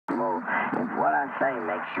if what I say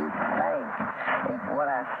makes you think, if what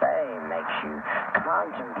I say makes you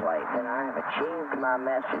contemplate, then I have achieved my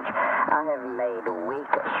message. I have made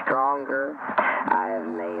weak stronger. I have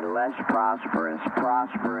made less prosperous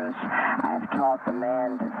prosperous. I have taught the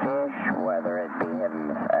man to fish, whether it be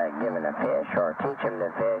him given a fish or teach him to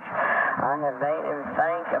fish. I have made him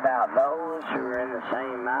think about those who are in the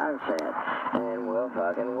same mindset and will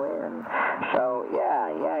fucking win. So, yeah,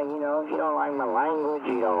 you know, if you don't like my language,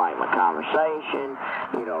 you don't like my conversation,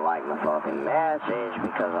 you don't like my fucking message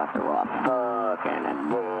because I throw a fuck and a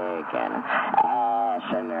dick and an ass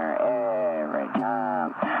in there every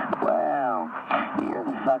time, well, you're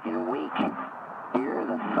the fucking weak. You're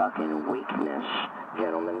the fucking weakness,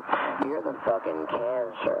 gentlemen. You're the fucking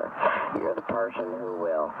cancer. You're the person who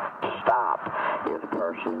will stop. You're the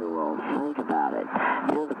person who will think about it.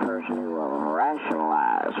 You're the person who will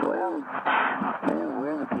rationalize. Well,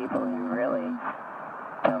 we're the people who really,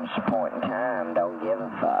 come some point in time, don't give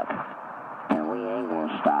a fuck. And we ain't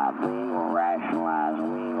gonna stop. We ain't gonna rationalize.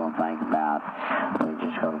 We ain't gonna think about. We're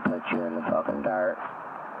just gonna put you in the fucking dirt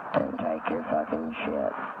and take your fucking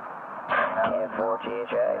shit.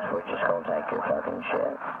 K4THX, we're just gonna take your fucking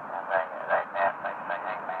shit.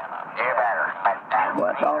 Well,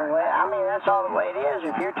 that's all the way. I mean, that's all the way it is.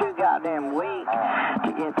 If you're too goddamn weak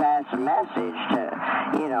to get past the message,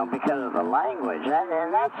 because of the language,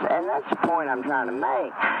 and that's the point I'm trying to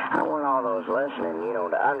make. I want all those listening,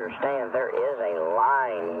 to understand there is a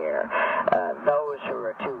line here. Those who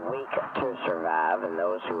are too weak to survive, and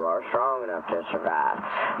those who are strong enough to survive.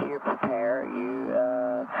 You prepare. You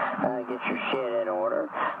get your shit in order.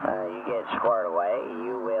 You get squared away.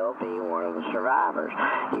 You will be one of the survivors.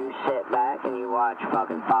 You sit back and you watch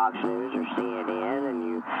fucking Fox News or CNN, and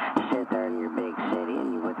you sit there in your big city,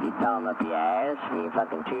 and you with your thumb up your ass, and you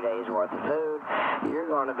fucking 2 days worth of food, you're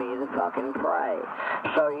going to be the fucking prey.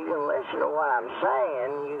 So you can listen to what I'm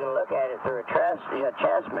saying, you can look at it through a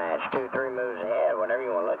chess match, 2-3 moves ahead, whatever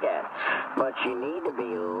you want to look at, but you need to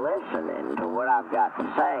be listening to what I've got to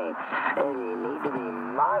say, and you need to be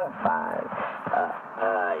modifying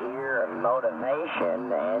your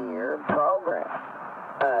motivation and your program.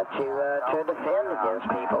 To defend against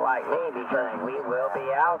people like me, because we will be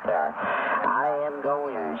out there. I am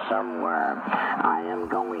going somewhere. I am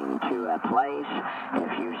going to a place.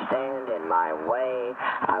 If you stand in my way,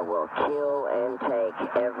 I will kill and take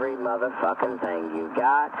every motherfucking thing you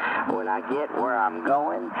got. When I get where I'm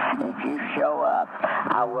going, if you show up,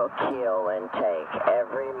 I will kill and take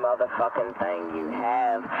every motherfucking thing you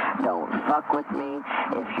have. Don't fuck with me.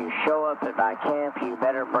 If you show up at my camp, you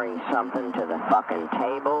better bring something to the fucking table.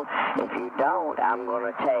 If you don't, I'm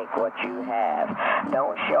going to take what you have.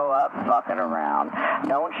 Don't show up fucking around.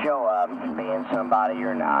 Don't show up being somebody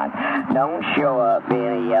you're not. Don't show up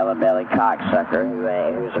being a yellow-bellied cocksucker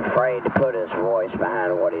who's afraid to put his voice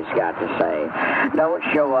behind what he's got to say. Don't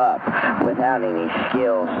show up without any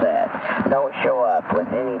skill set. Don't show up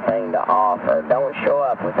with anything to offer. Don't show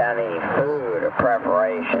up without any food or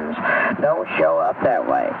preparations. Don't show up that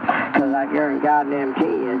way. Because I guarantee goddamn to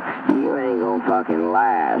you ain't gonna fucking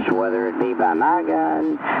last. Whether it be by my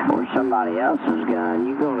gun or somebody else's gun,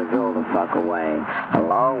 you're gonna go the fuck away. A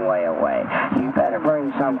long way away. You better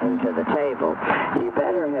bring something to the table. You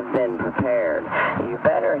better have been prepared. You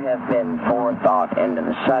better have been forethought into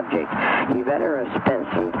the subject. You better have spent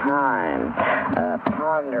some time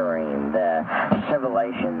pondering the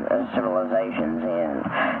civilizations in.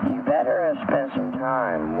 You better have spent some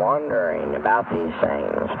time wondering about these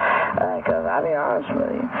things. Because I'll be honest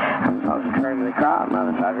with you, I'm supposed to cream of the crop,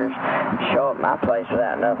 motherfuckers. Show up my place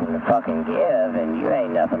without nothing to fucking give, and you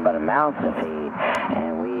ain't nothing but a mouth to feed.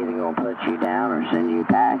 And we either gonna put you down or send you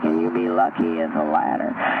back, and you'll be lucky as the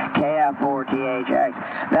latter. KI4THX.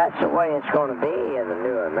 That's the way it's gonna be in the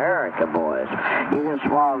new America, boys. You can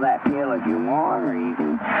swallow that pill if you want, or you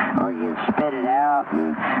can spit it out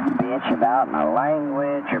and bitch about my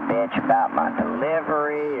language, or bitch about my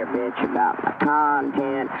delivery, or bitch about my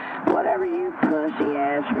content. Whatever you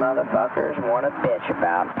pussy-ass motherfuckers want to bitch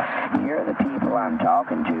about, you're the people I'm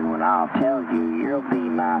talking to when I'll tell you you'll be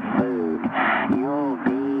my food. You'll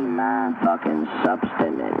be my fucking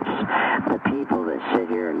substance. The people that sit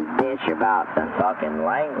here and bitch about the fucking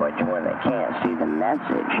language when they can't see the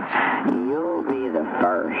message, you'll be the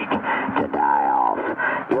first to die off.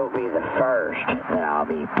 You'll be the first that I'll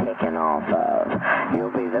be picking off of.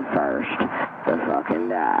 You'll be the first to fucking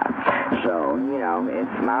die. So,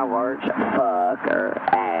 if my words fuck or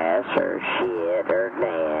ass or shit or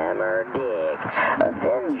damn or dick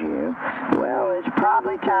offend you, well, it's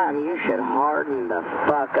probably time you should harden the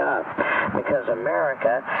fuck up, because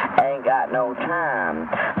America ain't got no time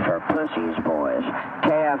for pussies, boys.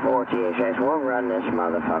 KF4THX. We'll run this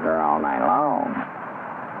motherfucker all night long.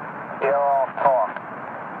 You're all talk.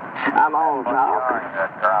 I'm on talk.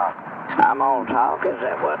 I'm on talk. Is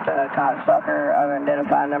that what cocksucker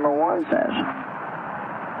unidentified number 1 says?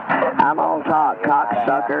 I'm all talk.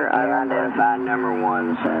 Cocksucker unidentified number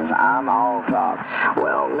 1 says, I'm all talk.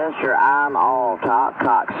 Well, Mr. I'm all talk,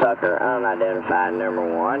 cocksucker unidentified number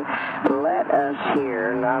 1, let us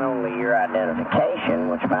hear not only your identification,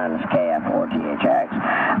 which mine is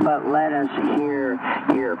KF4THX, but let us hear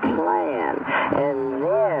your plan, and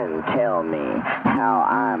then tell me how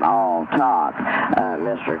I'm all talk,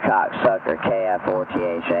 Mr. Cocksucker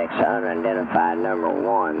KF4THX unidentified number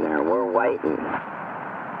 1 there. We're waiting.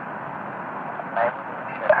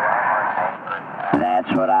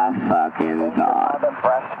 That's what I fucking thought.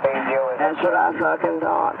 That's what I fucking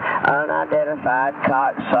thought. Unidentified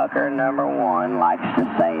cocksucker number 1 likes to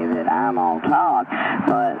say that I'm all talk,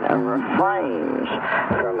 but refrains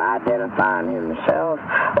from identifying himself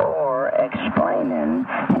or explaining